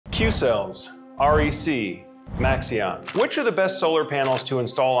Q-Cells, REC, Maxeon. Which are the best solar panels to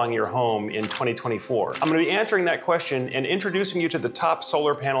install on your home in 2024? I'm going to be answering that question and introducing you to the top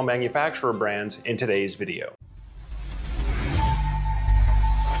solar panel manufacturer brands in today's video.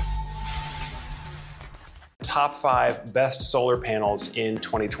 Top 5 best solar panels in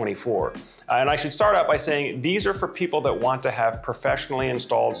 2024. And I should start out by saying these are for people that want to have professionally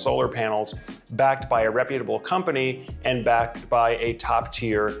installed solar panels backed by a reputable company and backed by a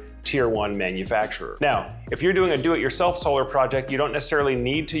top-tier Tier 1 manufacturer. Now, if you're doing a do-it-yourself solar project, you don't necessarily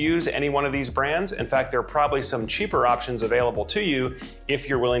need to use any one of these brands. In fact, there are probably some cheaper options available to you if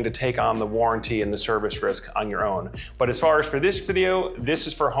you're willing to take on the warranty and the service risk on your own. But as far as for this video, this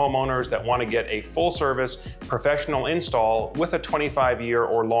is for homeowners that want to get a full service professional install with a 25-year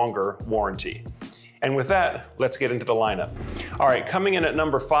or longer warranty. And with that, let's get into the lineup. All right, coming in at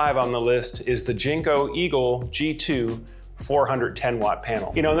number 5 on the list is the Jinko Eagle G2 410 watt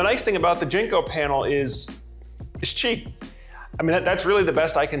panel. You know, the nice thing about the Jinko panel is it's cheap. I mean, that's really the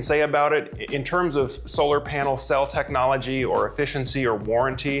best I can say about it. In terms of solar panel cell technology or efficiency or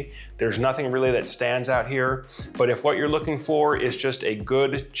warranty, there's nothing really that stands out here. But if what you're looking for is just a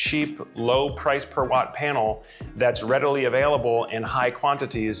good, cheap, low price per watt panel that's readily available in high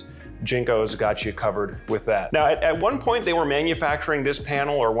quantities, Jinko's got you covered with that. Now, at one point they were manufacturing this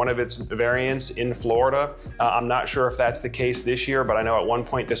panel or one of its variants in Florida. I'm not sure if that's the case this year, but I know at one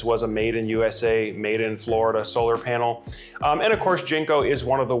point this was a made in USA, made in Florida solar panel. And of course, Jinko is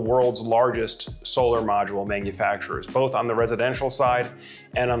one of the world's largest solar module manufacturers, both on the residential side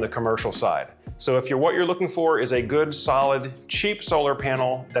and on the commercial side. So if what you're looking for is a good, solid, cheap solar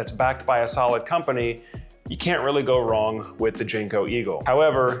panel that's backed by a solid company, you can't really go wrong with the Jinko Eagle.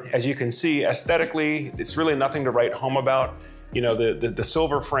 However, as you can see, aesthetically, it's really nothing to write home about. You know, the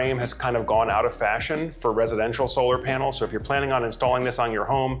silver frame has kind of gone out of fashion for residential solar panels. So if you're planning on installing this on your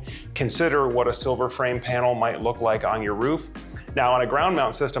home, consider what a silver frame panel might look like on your roof. Now, on a ground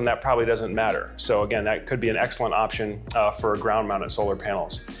mount system, that probably doesn't matter. So again, that could be an excellent option for ground mounted solar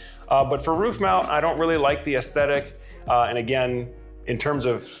panels. But for roof mount, I don't really like the aesthetic. And again, in terms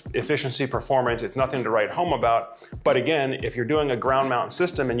of efficiency performance, it's nothing to write home about. But again, if you're doing a ground mount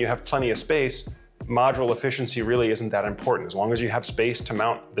system and you have plenty of space, module efficiency really isn't that important. As long as you have space to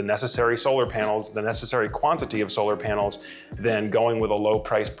mount the necessary solar panels, the necessary quantity of solar panels, then going with a low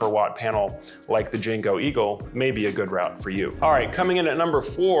price per watt panel like the Jinko Eagle may be a good route for you. All right, coming in at number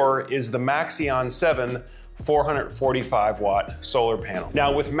 4 is the Maxeon 7 445 watt solar panel.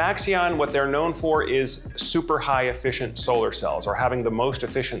 Now with Maxeon, what they're known for is super high efficient solar cells, or having the most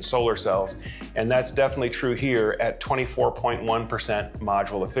efficient solar cells. And that's definitely true here at 24.1%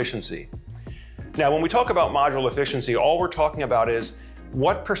 module efficiency. Now, when we talk about module efficiency, all we're talking about is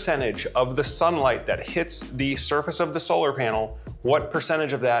what percentage of the sunlight that hits the surface of the solar panel, what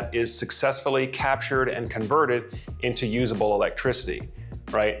percentage of that is successfully captured and converted into usable electricity.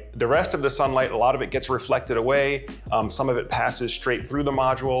 Right? The rest of the sunlight, a lot of it gets reflected away. Some of it passes straight through the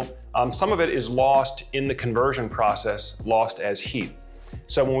module. Some of it is lost in the conversion process, lost as heat.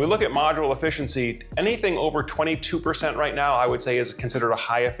 So when we look at module efficiency, anything over 22% right now, I would say is considered a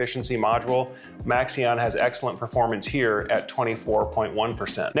high efficiency module. Maxeon has excellent performance here at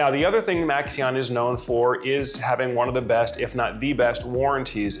 24.1%. Now, the other thing Maxeon is known for is having one of the best, if not the best,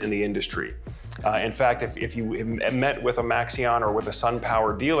 warranties in the industry. In fact, if you met with a Maxeon or with a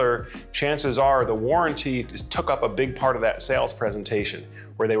SunPower dealer, chances are the warranty took up a big part of that sales presentation,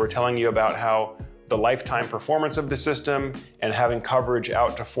 where they were telling you about how the lifetime performance of the system and having coverage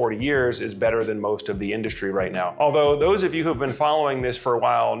out to 40 years is better than most of the industry right now. Although those of you who've been following this for a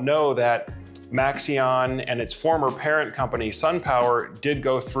while know that Maxeon and its former parent company, SunPower, did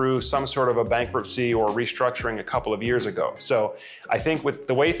go through some sort of a bankruptcy or restructuring a couple of years ago. So I think with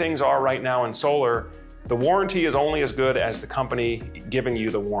the way things are right now in solar, the warranty is only as good as the company giving you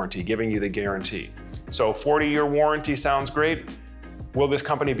the warranty, giving you the guarantee. So 40-year warranty sounds great. Will this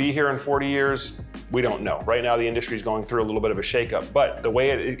company be here in 40 years? We don't know. Right now, the industry is going through a little bit of a shakeup, but the way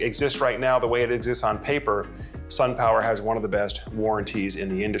it exists right now, the way it exists on paper, SunPower has one of the best warranties in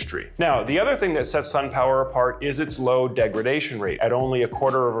the industry. Now, the other thing that sets SunPower apart is its low degradation rate at only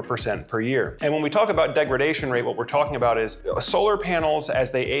 0.25% per year. And when we talk about degradation rate, what we're talking about is solar panels,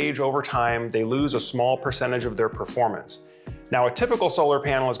 as they age over time, they lose a small percentage of their performance. Now, a typical solar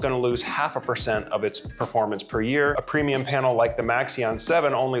panel is going to lose 0.5% of its performance per year. A premium panel like the Maxeon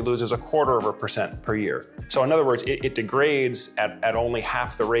 7 only loses 0.25% per year. So in other words, it degrades at only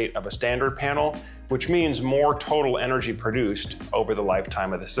half the rate of a standard panel, which means more total energy produced over the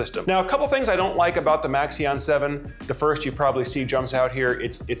lifetime of the system. Now, a couple things I don't like about the Maxeon 7. The first you probably see jumps out here,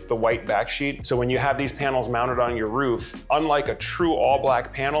 it's the white backsheet. So when you have these panels mounted on your roof, unlike a true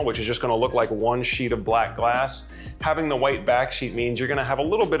all-black panel, which is just gonna look like one sheet of black glass, having the white backsheet means you're gonna have a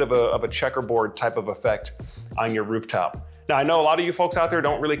little bit of a checkerboard type of effect on your rooftop. Now, I know a lot of you folks out there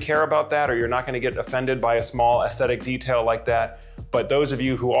don't really care about that, or you're not gonna get offended by a small aesthetic detail like that, but those of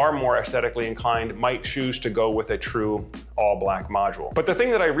you who are more aesthetically inclined might choose to go with a true all-black module. But the thing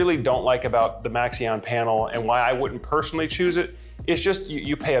that I really don't like about the Maxeon panel, and why I wouldn't personally choose it, is just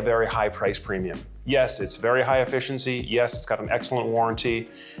you pay a very high price premium. Yes, it's very high efficiency. Yes, it's got an excellent warranty.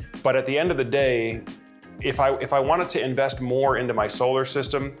 But at the end of the day, if I wanted to invest more into my solar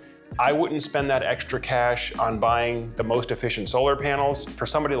system, I wouldn't spend that extra cash on buying the most efficient solar panels. For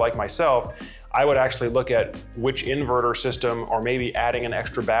somebody like myself, I would actually look at which inverter system, or maybe adding an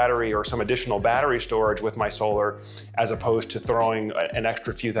extra battery or some additional battery storage with my solar, as opposed to throwing an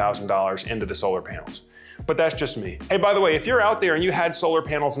extra few $1,000s into the solar panels. But that's just me. Hey, by the way, if you're out there and you had solar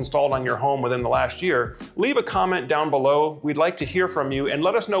panels installed on your home within the last year, leave a comment down below. We'd like to hear from you, and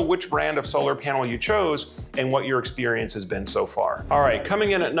let us know which brand of solar panel you chose and what your experience has been so far. All right,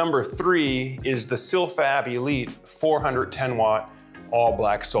 coming in at number 3 is the Silfab Elite 410 watt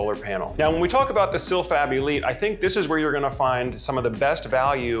all-black solar panel. Now, when we talk about the Silfab Elite, I think this is where you're gonna find some of the best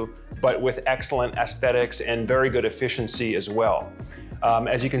value, but with excellent aesthetics and very good efficiency as well.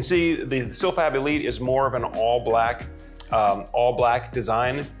 As you can see, the Silfab Elite is more of an all-black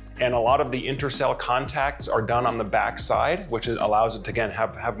design, and a lot of the intercell contacts are done on the back side, which allows it to, again,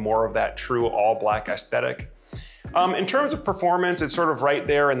 have more of that true all-black aesthetic. In terms of performance, it's sort of right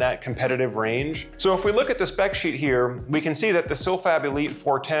there in that competitive range. So if we look at the spec sheet here, we can see that the Silfab Elite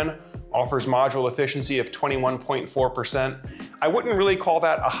 410 offers module efficiency of 21.4%. I wouldn't really call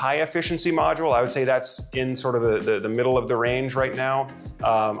that a high efficiency module. I would say that's in sort of the middle of the range right now.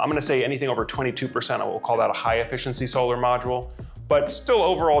 I'm gonna say anything over 22%, I will call that a high efficiency solar module, but still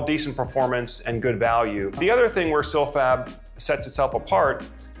overall decent performance and good value. The other thing where Silfab sets itself apart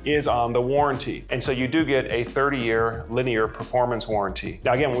is on the warranty. And so you do get a 30-year linear performance warranty.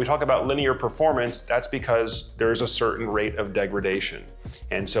 Now again, when we talk about linear performance, that's because there's a certain rate of degradation.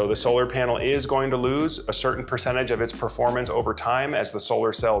 And so the solar panel is going to lose a certain percentage of its performance over time as the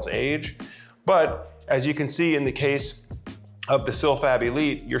solar cells age. But as you can see in the case of the Silfab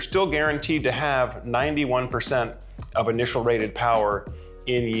Elite, you're still guaranteed to have 91% of initial rated power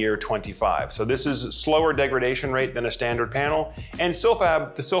in year 25. So this is a slower degradation rate than a standard panel. And the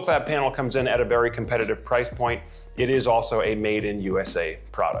Silfab panel comes in at a very competitive price point. It is also a made in USA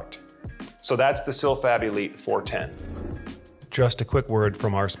product. So that's the Silfab Elite 410. Just a quick word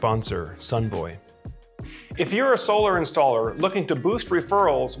from our sponsor, Sunvoy. If you're a solar installer looking to boost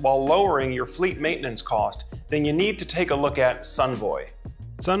referrals while lowering your fleet maintenance cost, then you need to take a look at Sunvoy.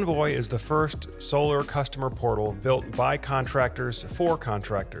 Sunvoy is the first solar customer portal built by contractors for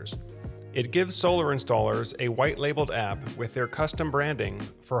contractors. It gives solar installers a white-labeled app with their custom branding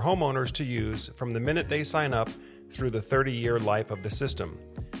for homeowners to use from the minute they sign up through the 30-year life of the system.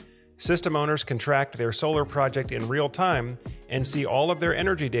 System owners can track their solar project in real time and see all of their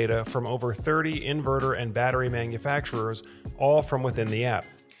energy data from over 30 inverter and battery manufacturers, all from within the app.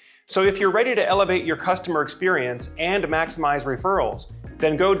 So if you're ready to elevate your customer experience and maximize referrals,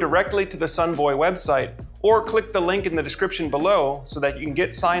 then go directly to the Sunvoy website or click the link in the description below so that you can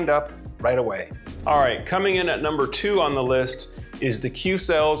get signed up right away. All right, coming in at number 2 on the list is the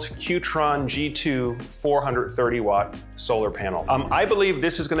Qcells Qtron G2 430 watt solar panel. I believe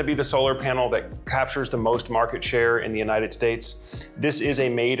this is going to be the solar panel that captures the most market share in the United States. This is a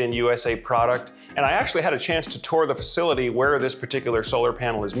made in USA product. And I actually had a chance to tour the facility where this particular solar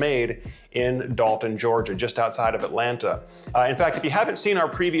panel is made in Dalton, Georgia, just outside of Atlanta. In fact, if you haven't seen our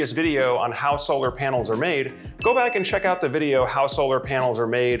previous video on how solar panels are made, go back and check out the video, How Solar Panels Are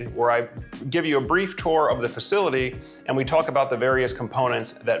Made, where I give you a brief tour of the facility and we talk about the various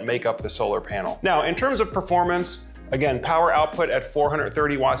components that make up the solar panel. Now, in terms of performance, again, power output at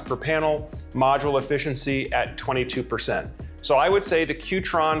 430 watts per panel, module efficiency at 22%. So I would say the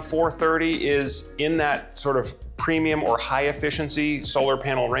Qtron 430 is in that sort of premium or high efficiency solar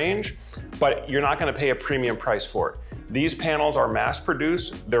panel range, but you're not going to pay a premium price for it. These panels are mass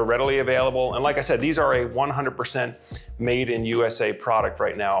produced, they're readily available, and like I said, these are a 100% made in USA product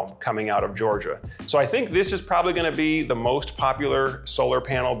right now coming out of Georgia. So I think this is probably going to be the most popular solar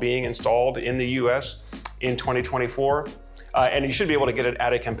panel being installed in the US in 2024. and you should be able to get it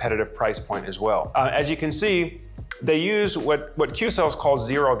at a competitive price point as well. As you can see, they use what Qcells calls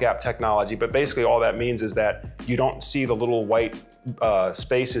zero gap technology, but basically all that means is that you don't see the little white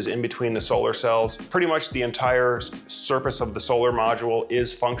spaces in between the solar cells. Pretty much the entire surface of the solar module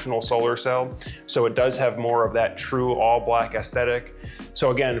is functional solar cell, so it does have more of that true all black aesthetic.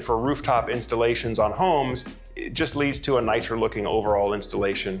 So again, for rooftop installations on homes, it just leads to a nicer looking overall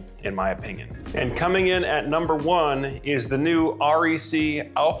installation, in my opinion. And coming in at number 1 is the new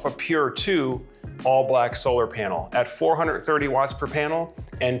REC Alpha Pure 2 all black solar panel at 430 watts per panel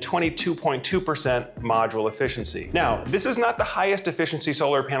and 22.2% module efficiency. Now, this is not the highest efficiency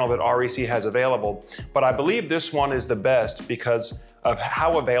solar panel that REC has available, but I believe this one is the best because of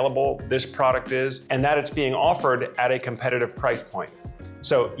how available this product is and that it's being offered at a competitive price point.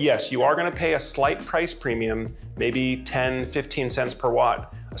 So yes, you are gonna pay a slight price premium, maybe 10, 15 cents per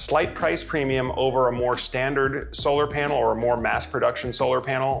watt, a slight price premium over a more standard solar panel or a more mass production solar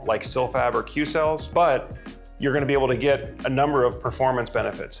panel like Silfab or Qcells, but you're gonna be able to get a number of performance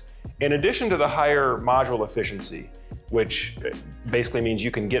benefits. In addition to the higher module efficiency, which basically means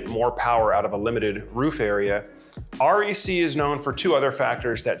you can get more power out of a limited roof area, REC is known for 2 other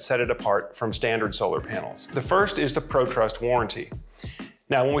factors that set it apart from standard solar panels. The first is the ProTrust warranty.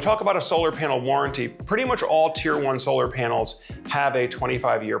 Now, when we talk about a solar panel warranty, pretty much all Tier 1 solar panels have a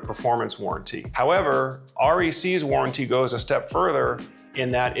 25-year performance warranty. However, REC's warranty goes a step further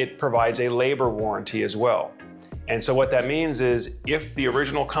in that it provides a labor warranty as well. And so what that means is if the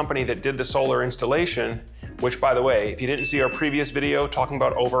original company that did the solar installation, which by the way, if you didn't see our previous video talking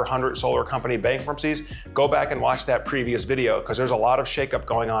about over 100 solar company bankruptcies, go back and watch that previous video because there's a lot of shakeup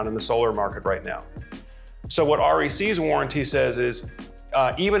going on in the solar market right now. So what REC's warranty says is,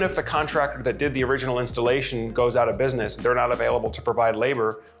 even if the contractor that did the original installation goes out of business, they're not available to provide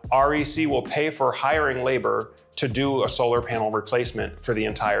labor, REC will pay for hiring labor to do a solar panel replacement for the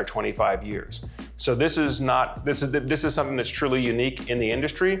entire 25 years. So this is something that's truly unique in the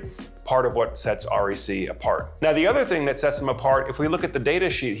industry, part of what sets REC apart. Now, the other thing that sets them apart, if we look at the data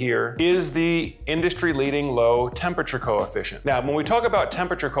sheet here, is the industry-leading low temperature coefficient. Now, when we talk about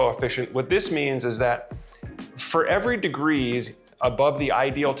temperature coefficient, what this means is that for every degrees above the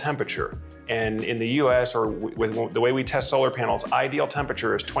ideal temperature, and in the US or with the way we test solar panels, ideal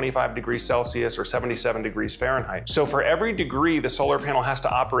temperature is 25 degrees Celsius or 77 degrees Fahrenheit. So for every degree the solar panel has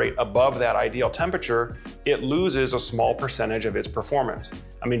to operate above that ideal temperature, it loses a small percentage of its performance.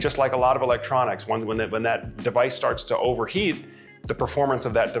 I mean, just like a lot of electronics, when that device starts to overheat, the performance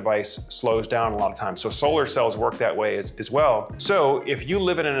of that device slows down a lot of times. So solar cells work that way as well. So if you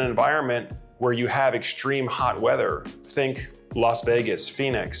live in an environment where you have extreme hot weather, think Las Vegas,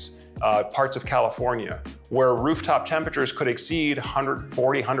 Phoenix, parts of California, where rooftop temperatures could exceed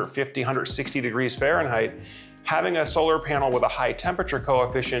 140, 150, 160 degrees Fahrenheit, having a solar panel with a high temperature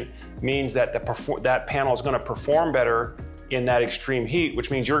coefficient means that that panel is going to perform better in that extreme heat,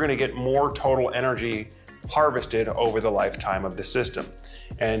 which means you're going to get more total energy harvested over the lifetime of the system.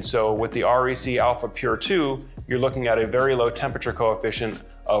 And so with the REC Alpha Pure 2, you're looking at a very low temperature coefficient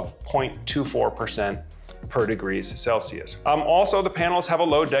of 0.24% per degrees Celsius. Also, the panels have a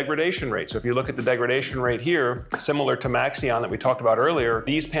low degradation rate. So if you look at the degradation rate here, similar to Maxeon that we talked about earlier,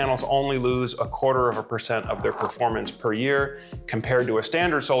 these panels only lose 0.25% of their performance per year, compared to a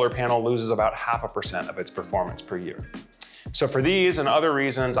standard solar panel loses about 0.5% of its performance per year. So for these and other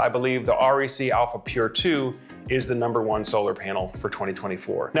reasons, I believe the REC Alpha Pure 2 is the #1 solar panel for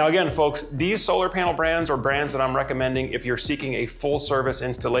 2024. Now again, folks, these solar panel brands are brands that I'm recommending if you're seeking a full service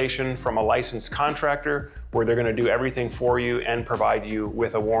installation from a licensed contractor where they're gonna do everything for you and provide you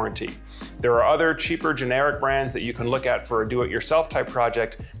with a warranty. There are other cheaper generic brands that you can look at for a do-it-yourself type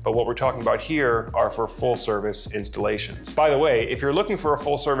project, but what we're talking about here are for full service installations. By the way, if you're looking for a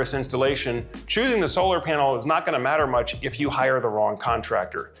full service installation, choosing the solar panel is not gonna matter much if you hire the wrong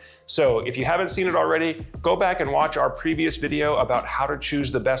contractor. So if you haven't seen it already, go back and watch our previous video about how to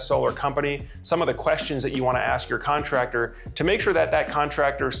choose the best solar company, some of the questions that you want to ask your contractor to make sure that that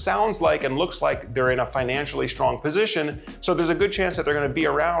contractor sounds like and looks like they're in a financially strong position, so there's a good chance that they're going to be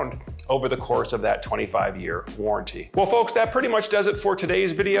around over the course of that 25-year warranty. Well, folks, that pretty much does it for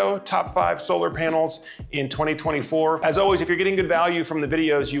today's video, top 5 solar panels in 2024. As always, if you're getting good value from the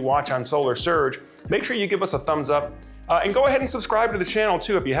videos you watch on Solar Surge, make sure you give us a thumbs up. And go ahead and subscribe to the channel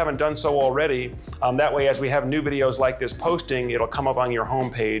too if you haven't done so already. That way, as we have new videos like this posting, it'll come up on your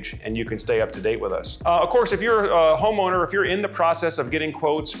homepage and you can stay up to date with us. Of course, if you're a homeowner, if you're in the process of getting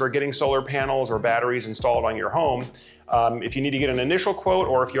quotes for getting solar panels or batteries installed on your home, If you need to get an initial quote,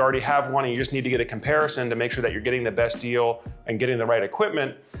 or if you already have one and you just need to get a comparison to make sure that you're getting the best deal and getting the right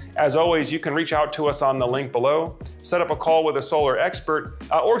equipment, as always, you can reach out to us on the link below, set up a call with a solar expert,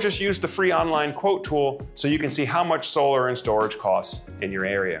 or just use the free online quote tool so you can see how much solar and storage costs in your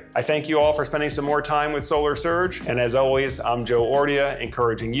area. I thank you all for spending some more time with Solar Surge, and as always, I'm Joe Ordia,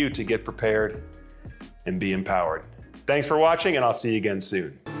 encouraging you to get prepared and be empowered. Thanks for watching, and I'll see you again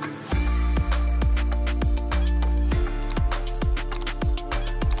soon.